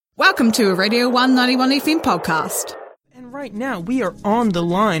Welcome to a Radio 191 FM podcast. And right now, we are on the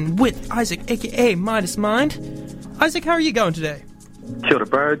line with Isaac, a.k.a. Midas Mind. Isaac, how are you going today? Kia ora,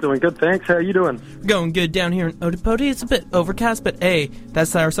 bro. Doing good, thanks. How are you doing? Going good down here in Otipoti. It's a bit overcast, but hey,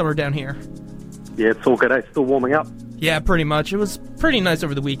 that's our summer down here. Yeah, it's all good, eh? Still warming up. Yeah, pretty much. It was pretty nice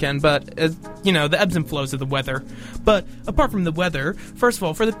over the weekend, but, the ebbs and flows of the weather. But apart from the weather, first of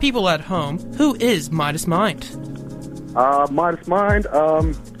all, for the people at home, who is Midas Mind? Midas Mind,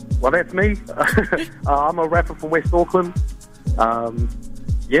 well, that's me. I'm a rapper from West Auckland.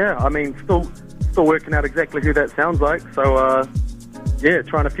 Still working out exactly who that sounds like. So,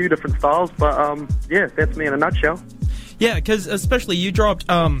 trying a few different styles. But, that's me in a nutshell. Yeah, because especially you dropped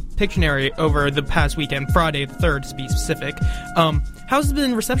Pictionary over the past weekend, Friday the 3rd to be specific. How's it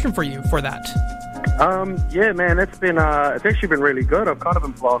been reception for you for that? Man, it's actually been really good. I've kind of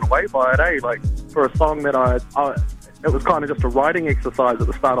been blown away by it, eh? Like, for a song that it was kind of just a writing exercise at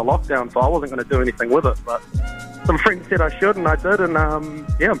the start of lockdown, so I wasn't going to do anything with it, but some friends said I should, and I did, and I'm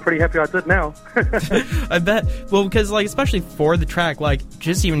pretty happy I did now. I bet. Well, because, especially for the track,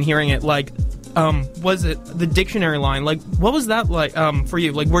 just even hearing it, was it the dictionary line? What was that like for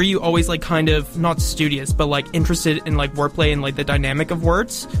you? Were you always, kind of, not studious, but, interested in, wordplay and, the dynamic of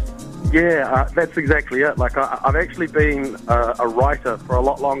words? Yeah, that's exactly it. I've actually been a writer for a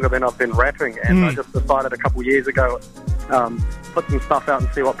lot longer than I've been rapping, and I just decided a couple years ago put some stuff out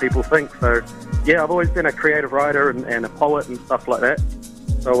and see what people think. So, yeah, I've always been a creative writer and a poet and stuff like that.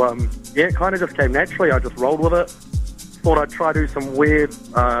 So, it kind of just came naturally. I just rolled with it. Thought I'd try to do some weird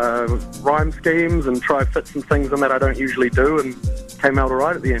rhyme schemes and try fit some things in that I don't usually do, and came out all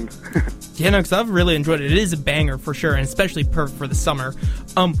right at the end. Yeah, no, because I've really enjoyed it. It is a banger for sure, and especially perfect for the summer.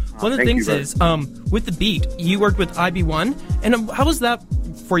 One of the things is, with the beat, you worked with IB1, and how was that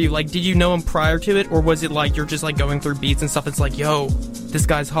for you? Did you know him prior to it, or was it you're just going through beats and stuff? It's yo, this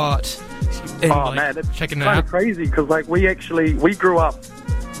guy's hot. And, man, it's checking it kind out. of crazy because we grew up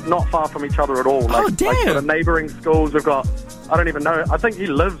not far from each other at all. Damn! The neighbouring schools. We've got, I don't even know, I think he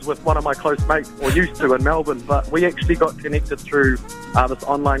lives with one of my close mates, or used to, in Melbourne, but we actually got connected through this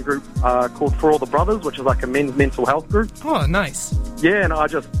online group called For All the Brothers, which is a men's mental health group. Oh, nice. Yeah, and I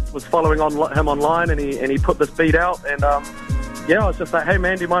just was following him online, and he put this beat out, and I was just like, hey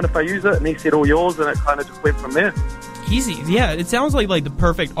man, do you mind if I use it? And he said, all yours, and it kind of just went from there. Easy. Yeah, it sounds like the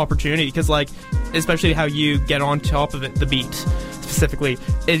perfect opportunity, because especially how you get on top of it, the beat specifically,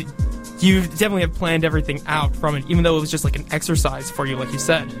 you definitely have planned everything out from it, even though it was just an exercise for you, like you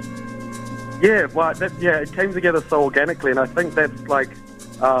said. Yeah, well, it came together so organically, and I think that's I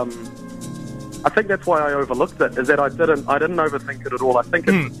think that's why I overlooked it, is that I didn't overthink it at all. I think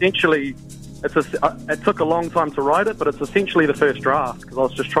it's essentially, it took a long time to write it, but it's essentially the first draft, because I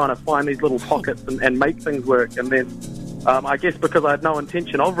was just trying to find these little pockets and make things work, and then I guess because I had no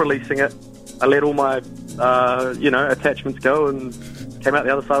intention of releasing it, I let all my attachments go and came out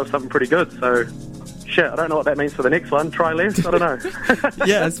the other side with something pretty good. So, shit, I don't know what that means for the next one. Try less? I don't know.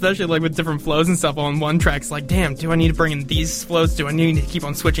 Yeah, especially with different flows and stuff on one track. It's damn, do I need to bring in these flows? Do I need to keep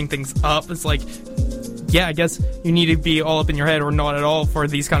on switching things up? It's yeah, I guess you need to be all up in your head or not at all for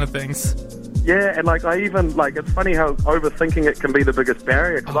these kind of things. Yeah, and it's funny how overthinking it can be the biggest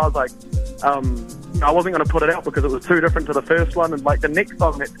barrier, because I was I wasn't going to put it out because it was too different to the first one, and the next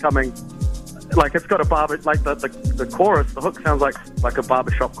song that's coming, it's got a the chorus, the hook sounds like a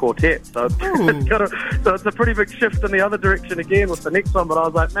barbershop quartet. So it's a pretty big shift in the other direction again with the next one. But I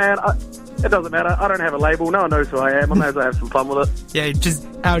was like, man, it doesn't matter. I don't have a label. No one knows who I am. I may as well have some fun with it. Yeah, just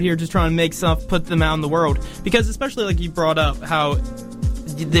out here just trying to make stuff, put them out in the world. Because especially you brought up how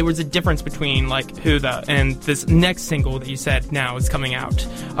there was a difference between Huda and this next single that you said now is coming out.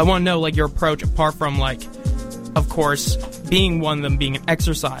 I want to know your approach apart from of course, being one of them being an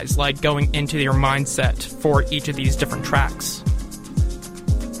exercise, going into your mindset for each of these different tracks.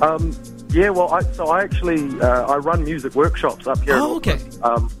 I actually I run music workshops up here. Oh, okay.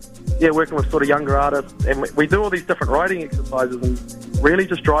 Working with sort of younger artists, and we do all these different writing exercises, and really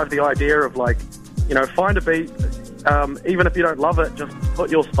just drive the idea of find a beat, even if you don't love it, just put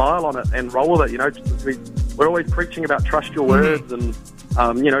your style on it and roll with it. We're always preaching about trust your words and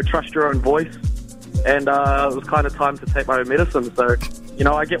trust your own voice. And it was kind of time to take my own medicine. So,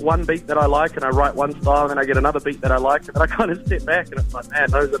 I get one beat that I like and I write one style, and then I get another beat that I like, and then I kind of step back and it's man,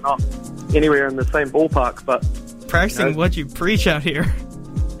 those are not anywhere in the same ballpark. But practicing what you preach out here.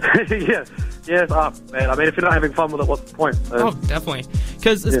 Yeah. Man. I mean, if you're not having fun with it, what's the point? So, oh, definitely.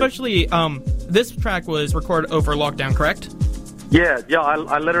 Because especially this track was recorded over lockdown, correct? Yeah.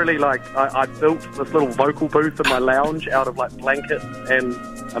 I literally I built this little vocal booth in my lounge out of blankets and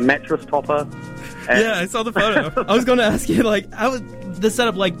a mattress topper. Yeah, I saw the photo. I was going to ask you the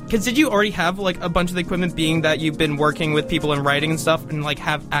setup like? Because did you already have like a bunch of the equipment, being that you've been working with people and writing and stuff, and like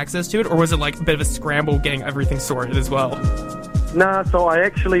have access to it, or was it like a bit of a scramble getting everything sorted as well? Nah, so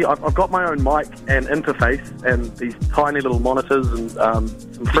I've got my own mic and interface and these tiny little monitors and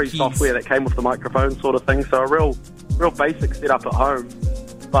some free software that came with the microphone sort of thing. So a real basic setup at home.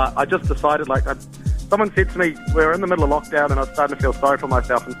 But I just decided, like, someone said to me, we're in the middle of lockdown and I was starting to feel sorry for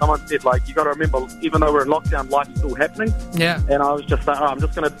myself. And someone said, like, you got to remember, even though we're in lockdown, life's still happening. Yeah. And I was just like, I'm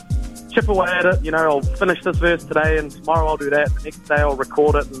just going to chip away at it. You know, I'll finish this verse today and tomorrow I'll do that. The next day I'll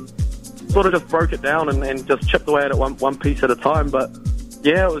record it, and sort of just broke it down and just chipped away at it one piece at a time. But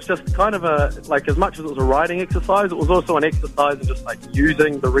yeah, it was just kind of as much as it was a writing exercise, it was also an exercise in just like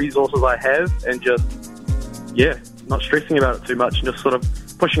using the resources I have and just, not stressing about it too much and just sort of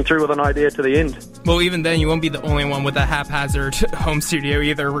pushing through with an idea to the end. Well, even then, you won't be the only one with a haphazard home studio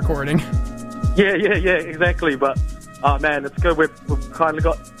either recording. Yeah, exactly. But man, it's good. We've finally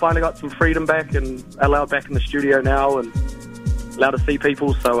got some freedom back and allowed back in the studio now and allowed to see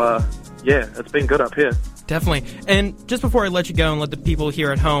people. So yeah, it's been good up here. Definitely. And just before I let you go and let the people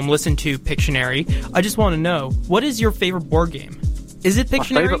here at home listen to Pictionary, I just want to know, what is your favorite board game? Is it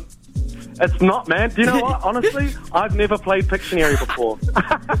Pictionary? It's not, man. Do you know what? Honestly, I've never played Pictionary before.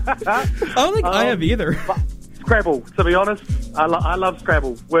 I don't think I have either. Scrabble, to be honest. I love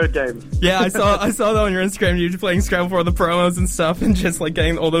Scrabble, word games. Yeah, I saw that on your Instagram. You were playing Scrabble for all the promos and stuff, and just like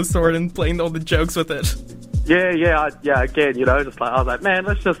getting all those sorted and playing all the jokes with it. Yeah. Again, you know, just like I was like, man,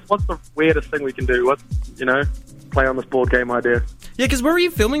 what's the weirdest thing we can do? Play on this board game idea. Yeah, because where were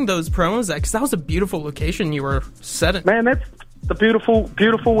you filming those promos at? Because that was a beautiful location you were set in. Man, that's the beautiful,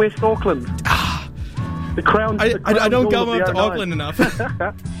 beautiful West Auckland. The crown. I don't go up to Auckland enough.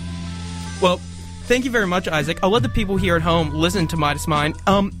 Well, thank you very much, Isaac. I'll let the people here at home listen to Midas Mind.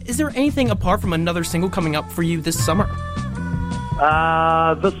 Is there anything apart from another single coming up for you this summer?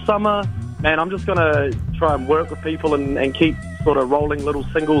 This summer, man, I'm just going to try and work with people and keep sort of rolling little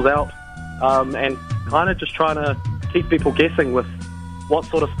singles out and kind of just trying to keep people guessing with what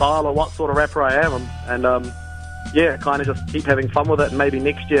sort of style or what sort of rapper I am. And, kind of just keep having fun with it and maybe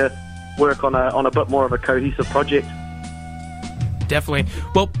next year work on a bit more of a cohesive project. Definitely.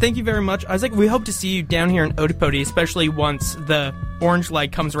 Well, thank you very much, Isaac. We hope to see you down here in Otipoti, especially once the orange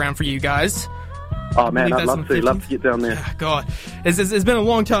light comes around for you guys. Oh, man, I'd love to get down there. God, it's been a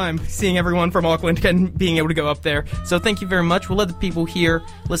long time seeing everyone from Auckland and being able to go up there. So thank you very much. We'll let the people here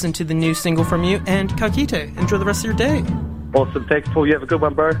listen to the new single from you. And ka kite. Enjoy the rest of your day. Awesome. Thanks, Paul. You have a good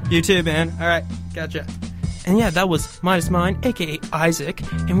one, bro. You too, man. All right. Gotcha. And yeah, that was Midas Mind, a.k.a. Isaac.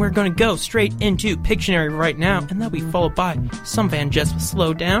 And we're going to go straight into Pictionary right now. And that'll be followed by some Van Jess with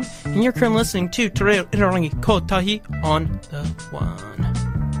Slow Down. And you're currently listening to Te Reo Irarangi Kotahi on the One.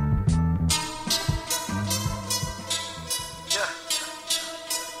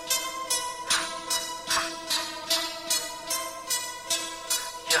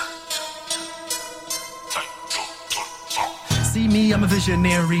 See me, I'm a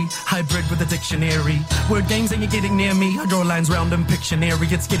visionary, hybrid with a dictionary. Word games ain't getting near me. I draw lines round in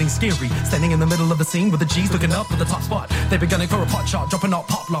Pictionary, it's getting scary. Standing in the middle of the scene with the G's looking up at the top spot. They've been gunning for a pot shot, dropping out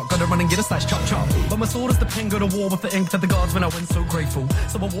pop lock. Gotta run and get a slice, chop chop. But my sword is the pen, go to war with the ink to the gods when I win, so grateful.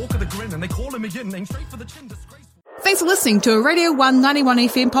 So I walk with a grin and they calling me in, aim straight for the chin, disgraceful. Thanks for listening to a Radio 191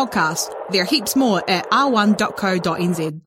 FM podcast. There are heaps more at r1.co.nz.